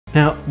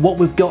Now, what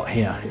we've got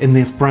here in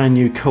this brand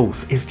new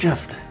course is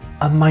just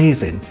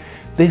amazing.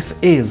 This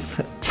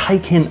is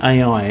taking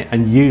AI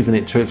and using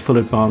it to its full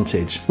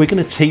advantage. We're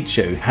going to teach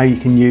you how you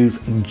can use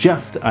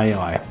just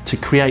AI to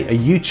create a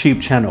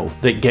YouTube channel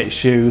that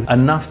gets you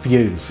enough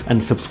views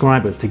and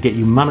subscribers to get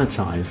you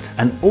monetized,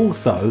 and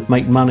also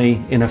make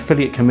money in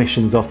affiliate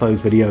commissions off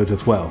those videos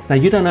as well. Now,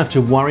 you don't have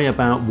to worry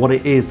about what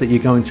it is that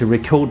you're going to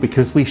record,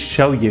 because we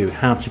show you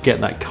how to get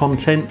that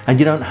content, and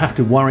you don't have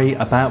to worry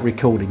about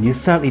recording. You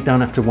certainly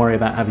don't have to worry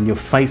about having your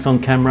face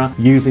on camera,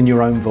 using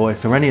your own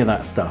voice, or any of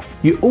that stuff.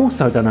 You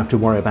also don't have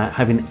to worry about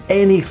having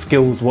any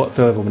skills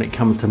whatsoever when it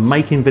comes to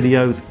making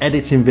videos,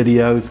 editing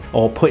videos,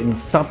 or putting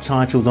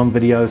subtitles on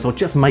videos, or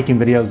just making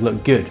videos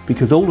look good,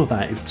 because all of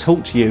that is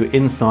taught to you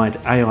inside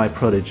AI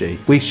Prodigy.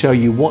 We show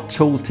you what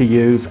tools to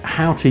use,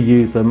 how to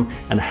use them,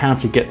 and how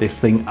to get this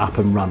thing up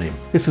and running.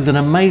 This is an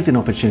amazing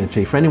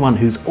opportunity for anyone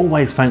who's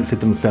always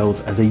fancied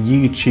themselves as a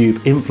YouTube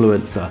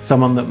influencer,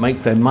 someone that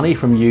makes their money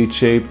from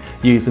YouTube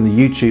using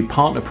the YouTube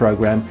Partner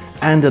Program,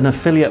 and an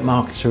affiliate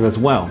marketer as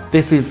well.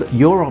 This is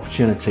your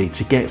opportunity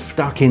to get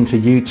stuck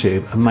into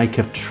YouTube and make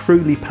a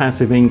truly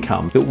passive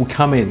income that will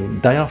come in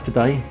day after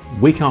day,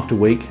 week after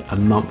week,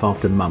 and month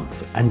after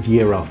month, and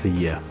year after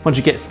year. Once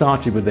you get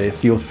started with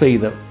this, you'll see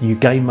that you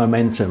gain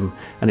momentum,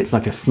 and it's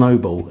like a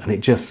snowball, and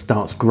it just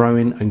starts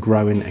growing and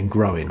growing and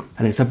growing.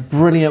 And it's a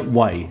brilliant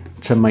way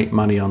to make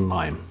money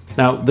online.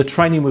 Now, the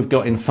training we've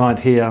got inside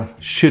here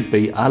should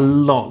be a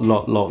lot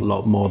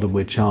more than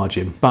we're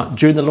charging. But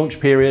during the launch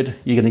period,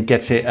 you're going to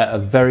get it at a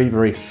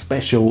very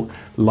special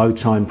low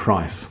time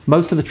price.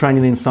 Most of the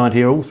training inside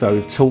here also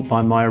is taught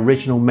by my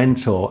original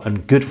mentor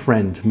and good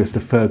friend,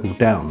 Mr. Fergal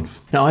Downs.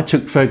 Now, I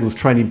took Fergal's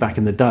training back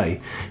in the day,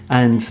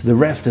 and the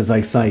rest, as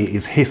they say,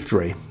 is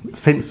history.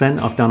 Since then,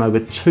 I've done over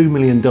 $2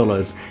 million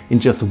in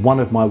just one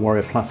of my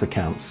Warrior Plus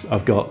accounts.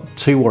 I've got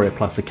 2 Warrior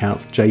Plus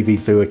accounts,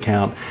 JVZoo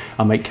account.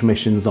 I make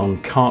commissions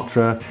on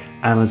Kartra,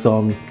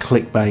 Amazon,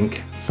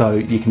 ClickBank, so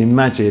you can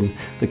imagine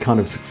the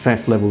kind of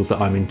success levels that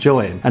I'm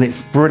enjoying. And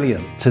it's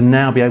brilliant to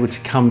now be able to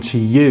come to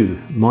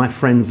you, my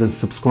friends and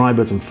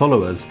subscribers and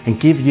followers, and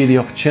give you the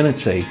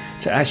opportunity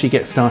to actually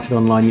get started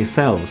online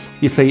yourselves.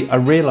 You see, I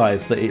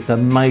realise that it's a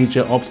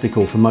major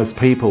obstacle for most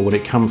people when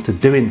it comes to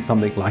doing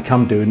something like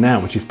I'm doing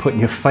now, which is putting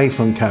your face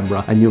on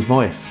camera and your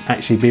voice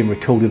actually being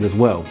recorded as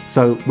well.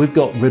 So we've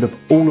got rid of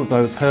all of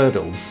those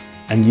hurdles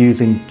and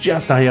using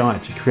just AI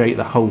to create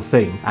the whole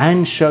thing,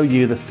 and show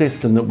you the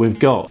system that we've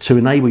got to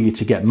enable you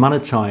to get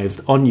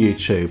monetized on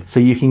YouTube, so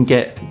you can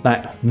get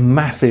that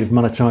massive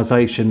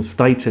monetization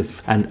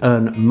status and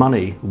earn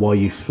money while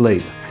you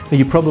sleep. Now,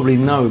 you probably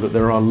know that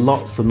there are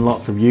lots and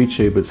lots of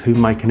YouTubers who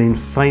make an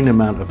insane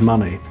amount of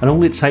money, and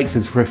all it takes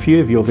is for a few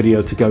of your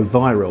videos to go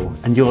viral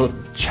and your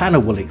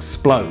channel will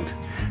explode.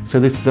 So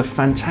this is a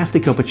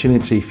fantastic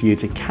opportunity for you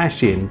to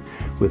cash in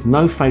with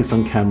no face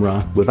on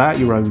camera, without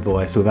your own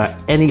voice, without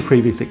any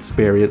previous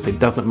experience. It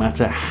doesn't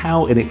matter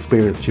how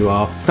inexperienced you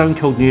are. Stone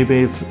cold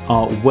newbies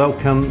are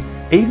welcome.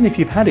 Even if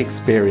you've had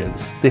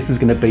experience, this is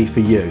going to be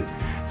for you.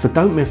 So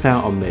don't miss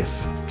out on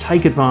this.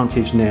 Take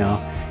advantage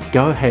now.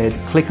 Go ahead,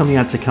 click on the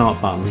add to cart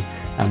button,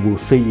 and we'll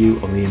see you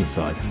on the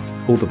inside.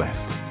 All the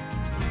best.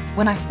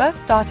 When I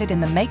first started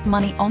in the make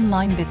money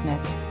online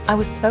business, I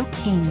was so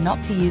keen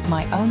not to use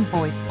my own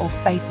voice or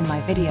face in my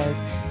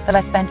videos that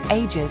I spent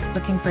ages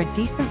looking for a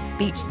decent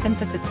speech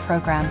synthesis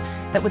program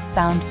that would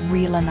sound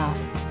real enough.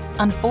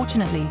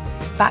 Unfortunately,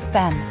 back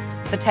then,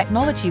 the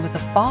technology was a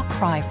far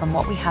cry from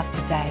what we have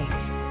today,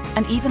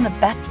 and even the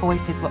best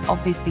voices were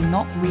obviously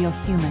not real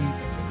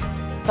humans.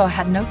 So I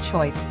had no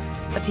choice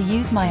but to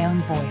use my own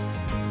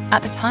voice.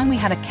 At the time, we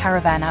had a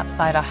caravan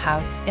outside our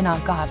house in our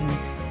garden,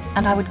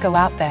 and I would go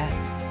out there,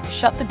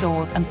 shut the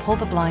doors and pull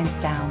the blinds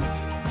down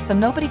so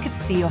nobody could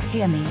see or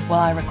hear me while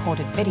I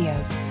recorded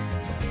videos.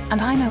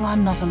 And I know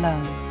I'm not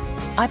alone.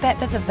 I bet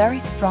there's a very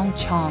strong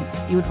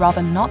chance you would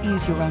rather not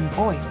use your own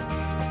voice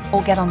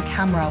or get on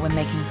camera when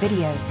making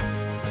videos.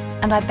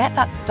 And I bet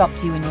that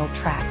stopped you in your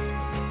tracks.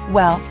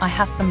 Well, I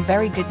have some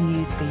very good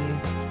news for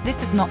you.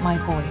 This is not my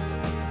voice.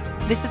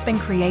 This has been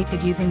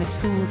created using the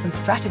tools and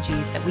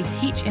strategies that we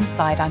teach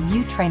inside our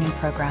new training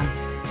program,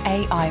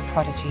 AI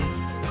Prodigy.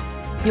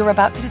 You're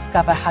about to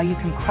discover how you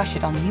can crush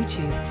it on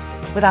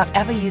YouTube without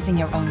ever using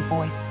your own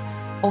voice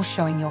or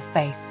showing your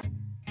face.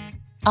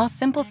 Our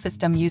simple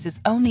system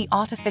uses only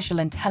artificial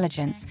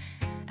intelligence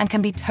and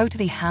can be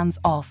totally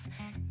hands-off,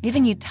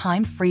 giving you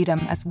time freedom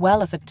as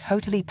well as a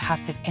totally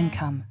passive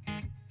income.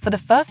 For the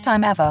first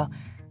time ever,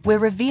 we're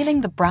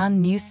revealing the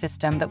brand new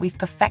system that we've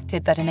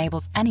perfected that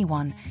enables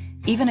anyone,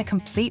 even a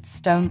complete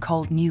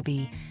stone-cold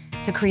newbie,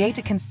 to create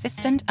a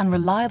consistent and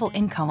reliable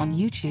income on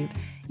YouTube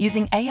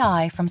using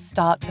AI from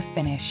start to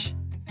finish.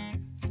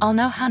 I'll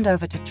now hand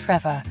over to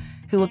Trevor,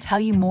 who will tell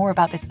you more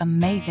about this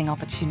amazing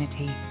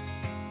opportunity.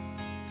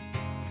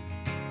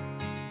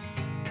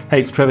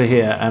 Hey, it's Trevor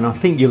here, and I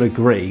think you'll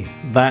agree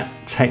that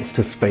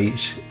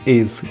text-to-speech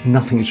is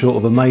nothing short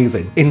of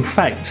amazing. In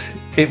fact,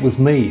 It was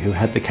me who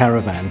had the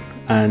caravan,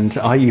 and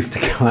I used to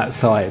go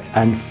outside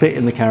and sit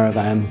in the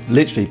caravan,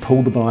 literally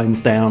pull the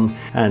blinds down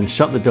and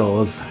shut the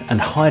doors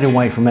and hide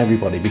away from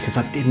everybody because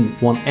I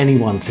didn't want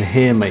anyone to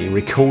hear me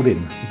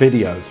recording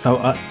videos. So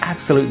I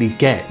absolutely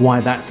get why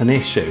that's an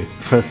issue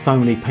for so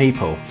many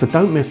people. So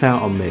don't miss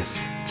out on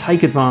this.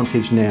 Take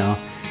advantage now.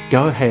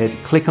 Go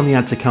ahead, click on the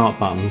add to cart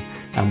button,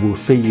 and we'll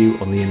see you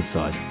on the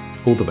inside.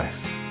 All the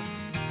best.